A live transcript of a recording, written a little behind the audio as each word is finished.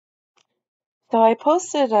So I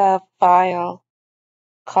posted a file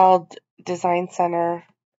called Design Center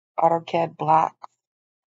AutoCAD Blocks,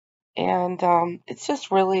 and it's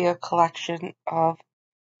just really a collection of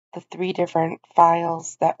the 3 different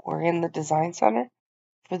files that were in the Design Center.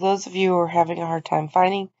 For those of you who are having a hard time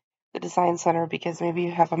finding the Design Center because maybe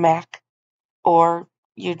you have a Mac or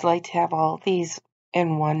you'd like to have all these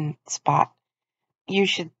in one spot, you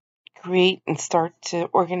should create and start to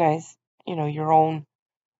organize, your own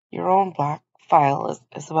block file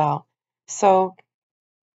as well. So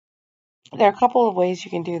there are a couple of ways you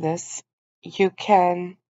can do this. You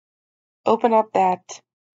can open up that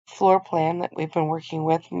floor plan that we've been working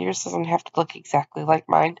with, and yours doesn't have to look exactly like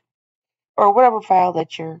mine, or whatever file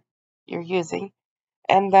that you're using,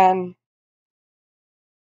 and then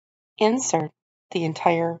insert the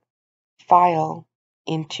entire file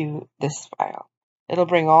into this file. It'll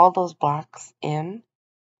bring all those blocks in.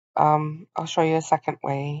 I'll show you a second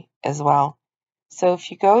way as well. So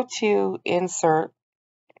if you go to Insert,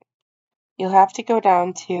 you'll have to go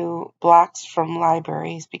down to Blocks from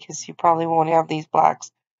Libraries because you probably won't have these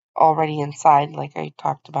blocks already inside like I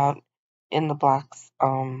talked about in the Blocks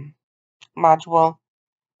module.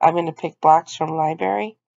 I'm going to pick Blocks from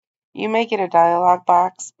Library. You may get a dialog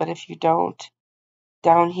box, but if you don't,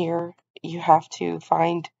 down here you have to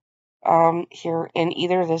find here in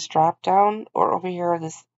either this drop down or over here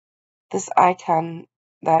this icon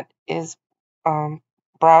that is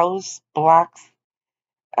Browse Block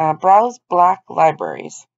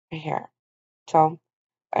Libraries right here. So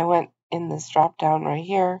I went in this drop down right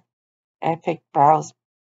here and I picked Browse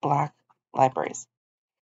Block Libraries.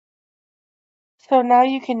 So now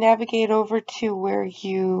you can navigate over to where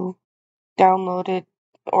you downloaded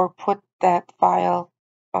or put that file,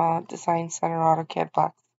 Design Center AutoCAD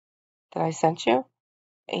Blocks that I sent you,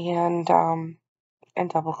 and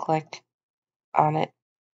double click on it.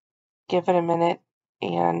 Give it a minute,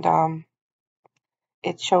 and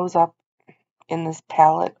it shows up in this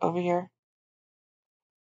palette over here.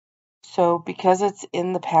 So because it's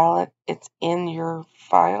in the palette, it's in your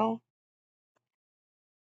file,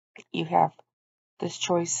 you have this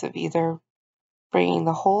choice of either bringing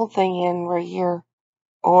the whole thing in right here,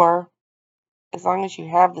 or as long as you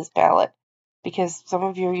have this palette, because some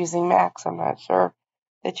of you are using Macs, I'm not sure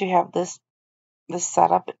that you have this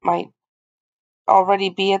setup. It might already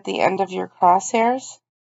be at the end of your crosshairs.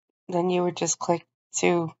 Then you would just click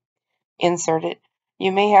to insert it.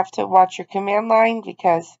 You may have to watch your command line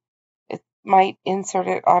because it might insert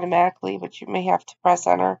it automatically, but you may have to press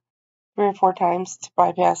enter 3 or 4 times to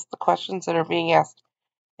bypass the questions that are being asked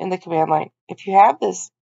in the command line. If you have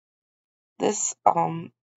this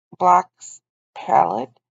blocks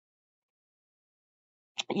palette,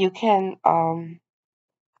 you can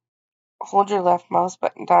hold your left mouse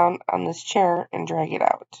button down on this chair and drag it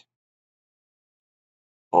out.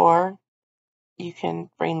 Or you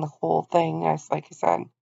can bring the whole thing, as like I said.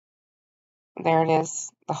 There it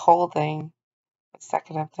is, the whole thing.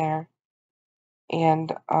 Stick it up there.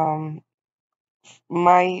 And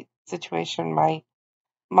my situation,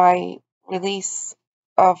 my release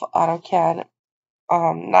of AutoCAD,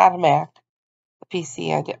 not a Mac, a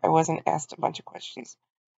PC. I wasn't asked a bunch of questions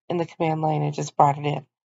in the command line. I just brought it in.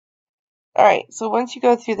 All right. So once you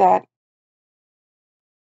go through that,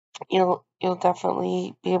 you'll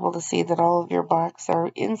definitely be able to see that all of your blocks are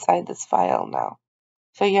inside this file now.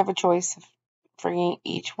 So you have a choice of bringing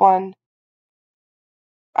each one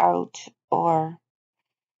out or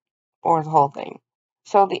the whole thing.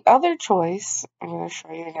 So the other choice I'm going to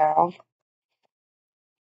show you now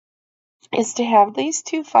is to have these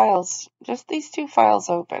 2 files, just these 2 files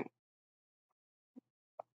open.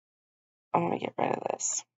 I'm going to get rid of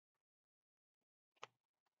this.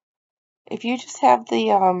 If you just have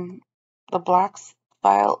the blocks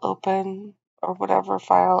file open or whatever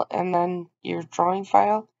file and then your drawing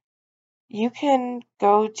file, you can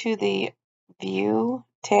go to the View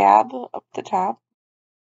tab up the top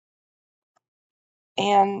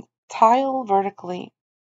and tile vertically.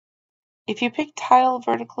 If you pick tile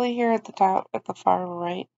vertically here at the top, at the far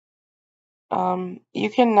right, you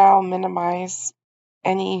can now minimize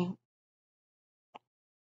any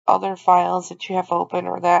other files that you have open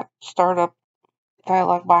or that startup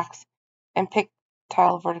dialog box and pick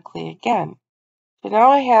tile vertically again. So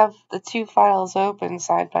now I have the 2 files open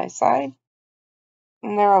side by side,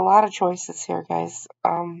 and there are a lot of choices here, guys.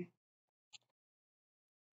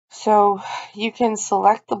 So you can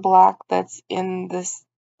select the block that's in this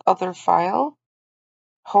other file,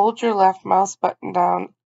 hold your left mouse button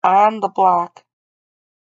down on the block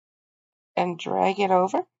and drag it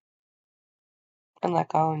over and let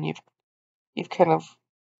go, and you've kind of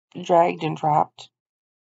dragged and dropped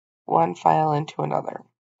one file into another.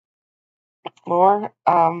 Or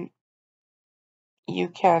you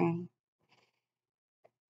can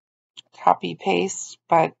copy paste,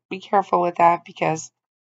 but be careful with that because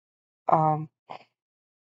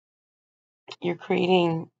you're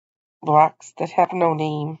creating blocks that have no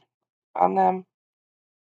name on them.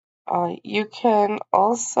 You can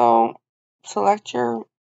also select your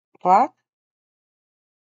block.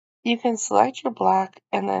 You can select your block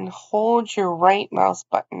and then hold your right mouse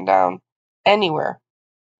button down anywhere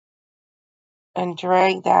and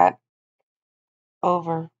drag that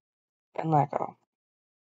over and let go.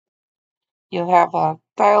 You'll have a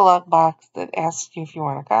dialog box that asks you if you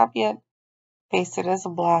want to copy it, paste it as a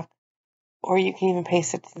block, or you can even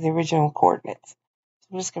paste it to the original coordinates. So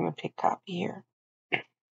I'm just going to pick copy here.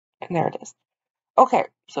 And there it is. Okay,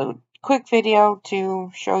 so quick video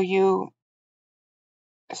to show you,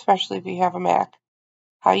 especially if you have a Mac,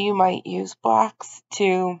 how you might use blocks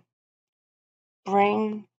to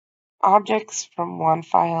bring objects from one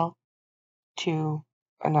file to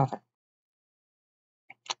another.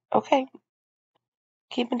 Okay,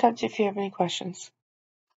 keep in touch if you have any questions.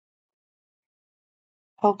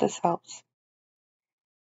 Hope this helps.